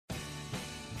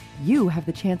you have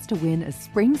the chance to win a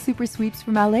Spring Super Sweeps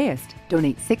from LAist.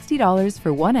 Donate $60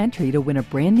 for one entry to win a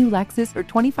brand new Lexus or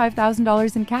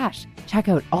 $25,000 in cash. Check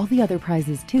out all the other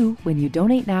prizes too when you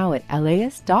donate now at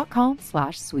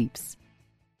laist.com/sweeps.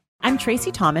 I'm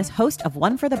Tracy Thomas, host of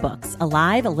One for the Books, a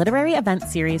live literary event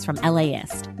series from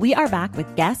LAist. We are back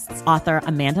with guests, author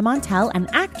Amanda Montell and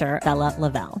actor Bella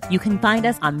Lavelle. You can find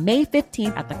us on May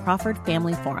 15th at the Crawford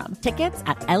Family Forum. Tickets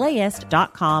at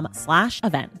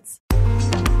laist.com/events.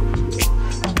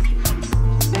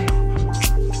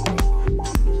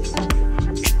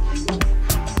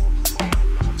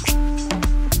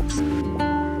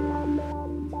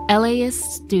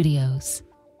 LAist Studios.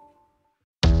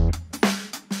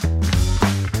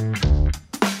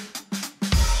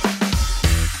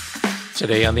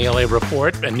 Today on the LA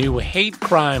Report, a new hate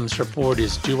crimes report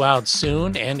is due out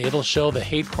soon, and it'll show the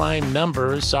hate crime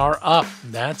numbers are up.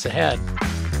 That's ahead.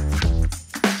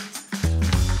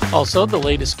 Also, the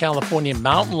latest California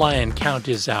mountain lion count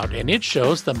is out, and it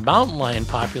shows the mountain lion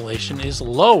population is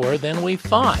lower than we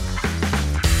thought.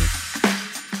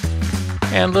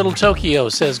 And Little Tokyo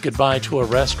says goodbye to a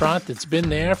restaurant that's been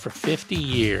there for 50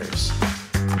 years.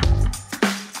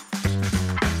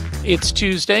 It's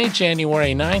Tuesday,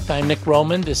 January 9th. I'm Nick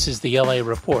Roman. This is the LA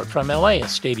Report from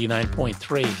LAist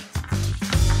 89.3.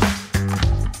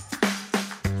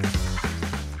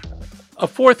 A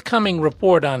forthcoming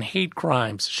report on hate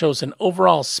crimes shows an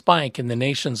overall spike in the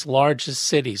nation's largest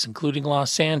cities, including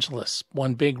Los Angeles.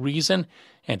 One big reason,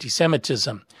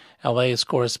 anti-Semitism. LAist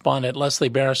correspondent Leslie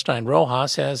Beristain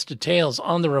Rojas has details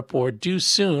on the report due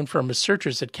soon from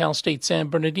researchers at Cal State San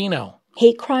Bernardino.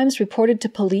 Hate crimes reported to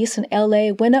police in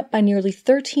LA went up by nearly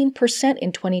 13%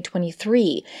 in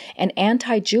 2023, and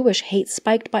anti-Jewish hate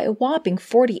spiked by a whopping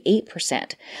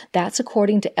 48%. That's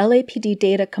according to LAPD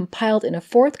data compiled in a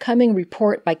forthcoming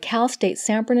report by Cal State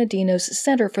San Bernardino's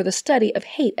Center for the Study of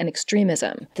Hate and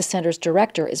Extremism. The center's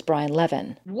director is Brian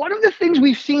Levin. One of the things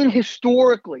we've seen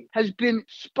historically has been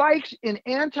spikes in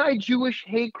anti-Jewish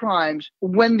hate crimes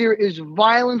when there is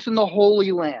violence in the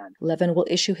Holy Land. Levin will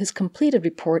issue his completed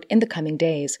report in the coming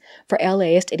days. For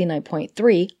LAist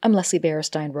 89.3, I'm Leslie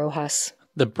Beristain Rojas.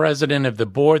 The president of the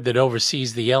board that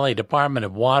oversees the LA Department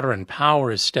of Water and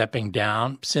Power is stepping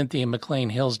down. Cynthia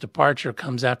McLean-Hill's departure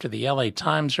comes after the LA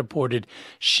Times reported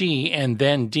she and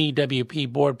then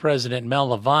DWP board president Mel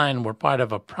Levine were part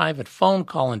of a private phone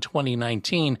call in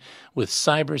 2019 with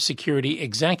cybersecurity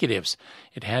executives.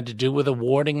 It had to do with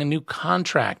awarding a new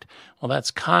contract. Well,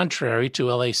 that's contrary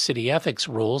to LA city ethics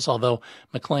rules, although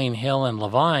McLean-Hill and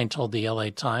Levine told the LA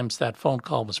Times that phone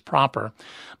call was proper.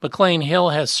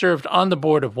 McLean-Hill has served on the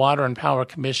board of Water and Power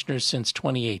Commissioners since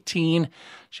 2018.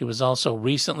 She was also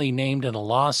recently named in a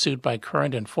lawsuit by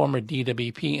current and former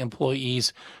DWP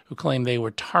employees who claim they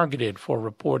were targeted for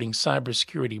reporting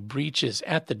cybersecurity breaches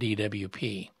at the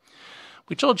DWP.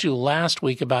 We told you last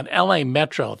week about LA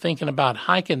Metro thinking about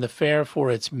hiking the fare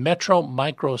for its Metro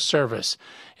Micro service.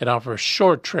 It offers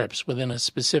short trips within a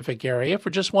specific area for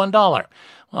just $1.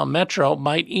 Well, Metro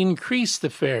might increase the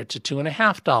fare to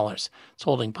 $2.50. It's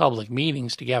holding public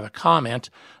meetings to gather comment.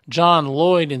 John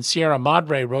Lloyd in Sierra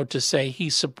Madre wrote to say he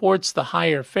supports the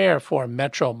higher fare for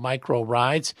Metro Micro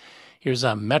rides. Here's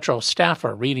a Metro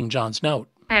staffer reading John's note.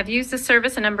 I have used this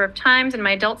service a number of times, and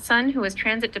my adult son, who is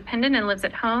transit dependent and lives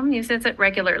at home, uses it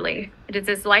regularly. It is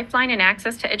his lifeline and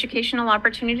access to educational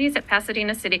opportunities at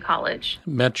Pasadena City College.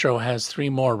 Metro has 3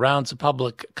 more rounds of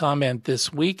public comment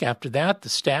this week. After that, the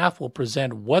staff will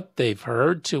present what they've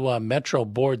heard to a Metro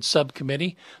board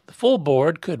subcommittee. The full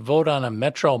board could vote on a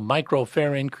Metro micro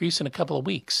fare increase in a couple of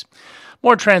weeks.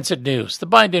 More transit news. The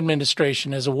Biden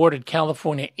administration has awarded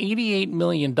California $88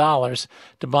 million to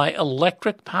buy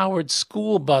electric-powered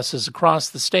school buses across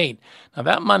the state. Now,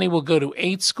 that money will go to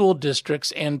 8 school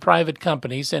districts and private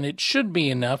companies, and it should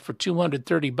be enough for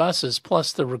 230 buses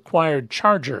plus the required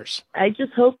chargers. I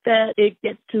just hope that it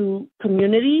gets to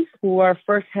communities who are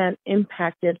firsthand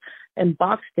impacted and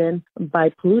boxed in by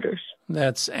polluters.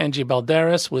 That's Angie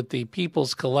Balderas with the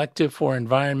People's Collective for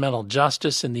Environmental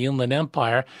Justice in the Inland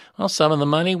Empire. Well, some of the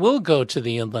money will go to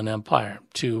the Inland Empire,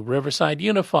 to Riverside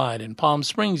Unified and Palm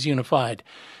Springs Unified.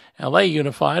 LA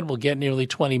Unified will get nearly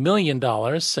 $20 million,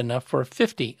 enough for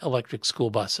 50 electric school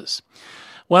buses.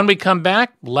 When we come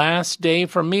back, last day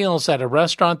for meals at a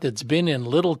restaurant that's been in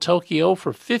Little Tokyo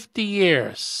for 50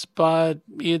 years. But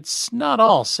it's not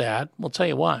all sad. We'll tell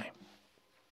you why.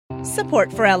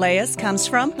 Support for LAist comes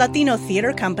from Latino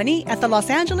Theater Company at the Los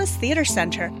Angeles Theater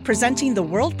Center, presenting the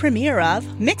world premiere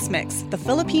of Mix Mix, the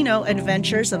Filipino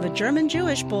Adventures of a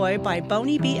German-Jewish Boy by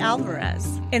Bonnie B. Alvarez.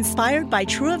 Inspired by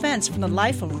true events from the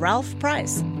life of Ralph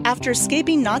Price. After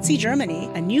escaping Nazi Germany,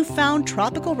 a newfound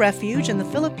tropical refuge in the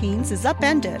Philippines is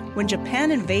upended when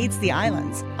Japan invades the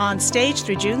islands. On stage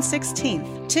through June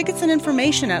 16th. Tickets and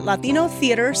information at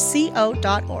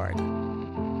latinotheaterco.org.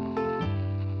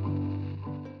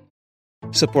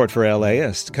 Support for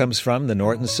LAist comes from the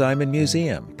Norton Simon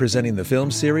Museum, presenting the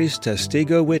film series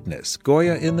Testigo Witness,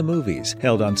 Goya in the Movies,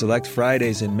 held on select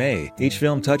Fridays in May. Each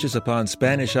film touches upon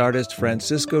Spanish artist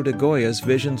Francisco de Goya's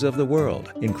visions of the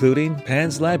world, including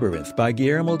Pan's Labyrinth by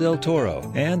Guillermo del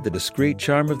Toro and The Discreet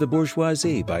Charm of the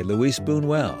Bourgeoisie by Luis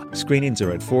Buñuel. Screenings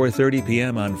are at 4:30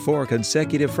 p.m. on 4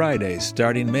 consecutive Fridays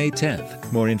starting May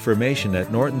 10th. More information at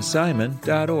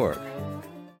nortonsimon.org.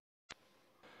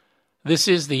 This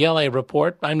is the LA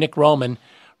Report. I'm Nick Roman.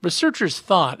 Researchers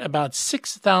thought about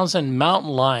 6,000 mountain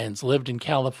lions lived in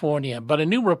California, but a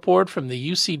new report from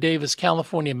the UC Davis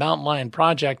California Mountain Lion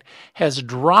Project has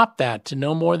dropped that to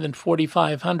no more than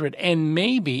 4,500 and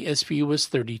maybe as few as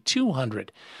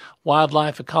 3,200.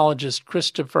 Wildlife ecologist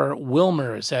Christopher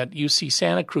Wilmers at UC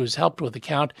Santa Cruz helped with the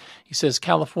count. He says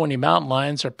California mountain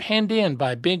lions are penned in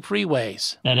by big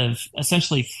freeways that have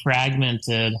essentially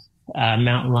fragmented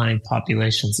mountain lion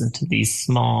populations into these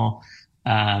small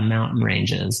mountain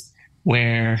ranges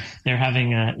where they're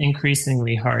having an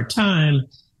increasingly hard time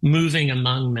moving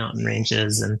among mountain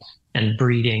ranges and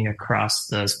breeding across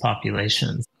those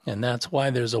populations. And that's why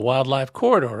there's a wildlife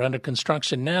corridor under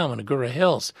construction now in Agoura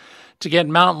Hills to get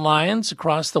mountain lions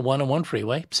across the 101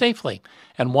 freeway safely.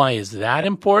 And why is that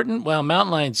important? Well,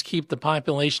 mountain lions keep the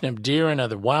population of deer and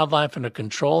other wildlife under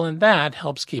control, and that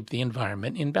helps keep the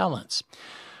environment in balance.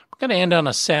 Going to end on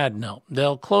a sad note.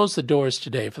 They'll close the doors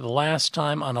today for the last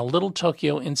time on a Little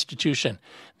Tokyo institution,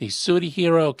 the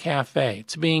Surihiro Cafe.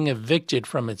 It's being evicted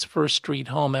from its First Street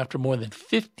home after more than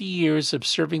 50 years of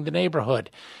serving the neighborhood.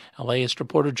 LAist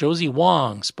reporter Josie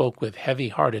Wong spoke with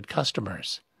heavy-hearted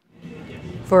customers.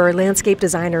 For landscape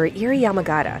designer Iri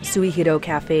Yamagata, Suihiro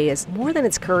Cafe is more than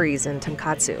its curries and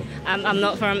tonkatsu. I'm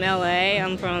not from LA,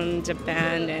 I'm from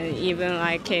Japan, and even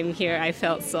I came here, I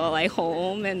felt so like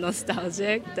home and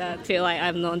nostalgic that I feel like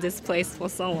I've known this place for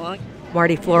so long.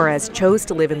 Marty Flores chose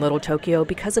to live in Little Tokyo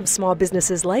because of small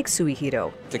businesses like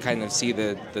Suihiro. To kind of see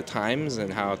the times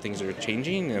and how things are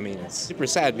changing, I mean, it's super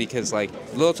sad because like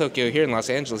Little Tokyo here in Los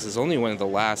Angeles is only one of the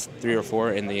last 3 or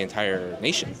 4 in the entire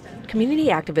nation. Community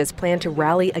activists plan to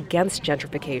rally against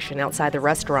gentrification outside the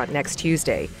restaurant next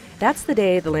Tuesday. That's the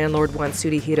day the landlord wants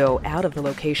Surihiro out of the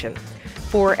location.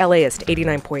 For LAist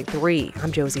 89.3,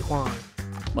 I'm Josie Huang.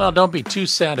 Well, don't be too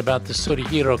sad about the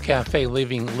Surihiro Cafe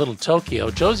leaving Little Tokyo.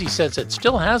 Josie says it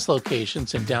still has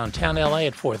locations in downtown LA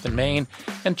at 4th and Main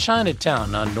and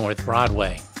Chinatown on North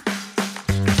Broadway.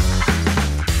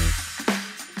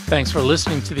 Thanks for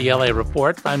listening to the LA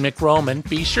Report. I'm Nick Roman.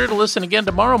 Be sure to listen again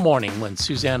tomorrow morning when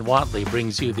Suzanne Watley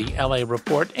brings you the LA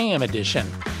Report AM edition.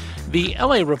 The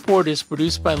LA Report is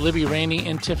produced by Libby Rainey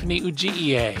and Tiffany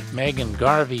Ugie. Megan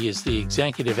Garvey is the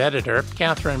executive editor.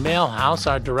 Catherine Mailhouse,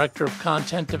 our director of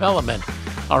content development.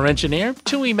 Our engineer,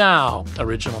 Tui Mao.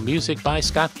 Original music by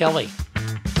Scott Kelly.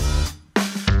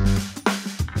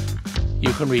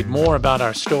 You can read more about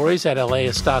our stories at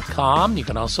LAist.com. You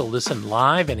can also listen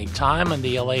live anytime on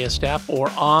the LAist app or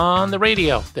on the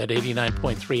radio at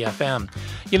 89.3 FM.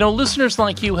 You know, listeners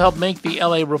like you help make the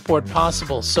LA Report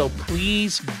possible, so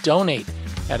please donate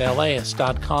at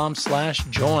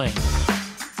LAist.com/join.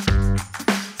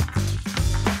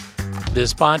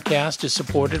 This podcast is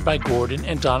supported by Gordon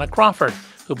and Donna Crawford,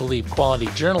 who believe quality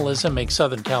journalism makes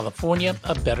Southern California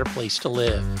a better place to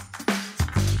live.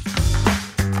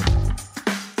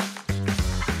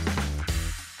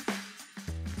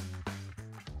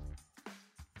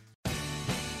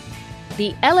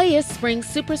 The LAist Spring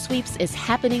Super Sweeps is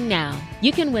happening now.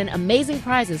 You can win amazing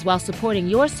prizes while supporting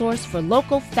your source for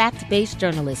local fact-based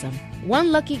journalism.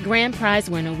 One lucky grand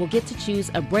prize winner will get to choose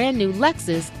a brand new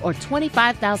Lexus or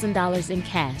 $25,000 in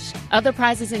cash. Other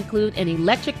prizes include an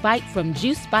electric bike from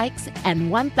Juice Bikes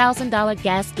and $1,000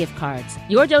 gas gift cards.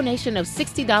 Your donation of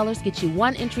 $60 gets you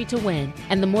one entry to win,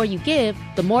 and the more you give,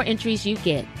 the more entries you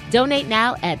get. Donate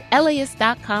now at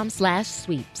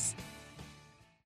LAist.com/sweeps.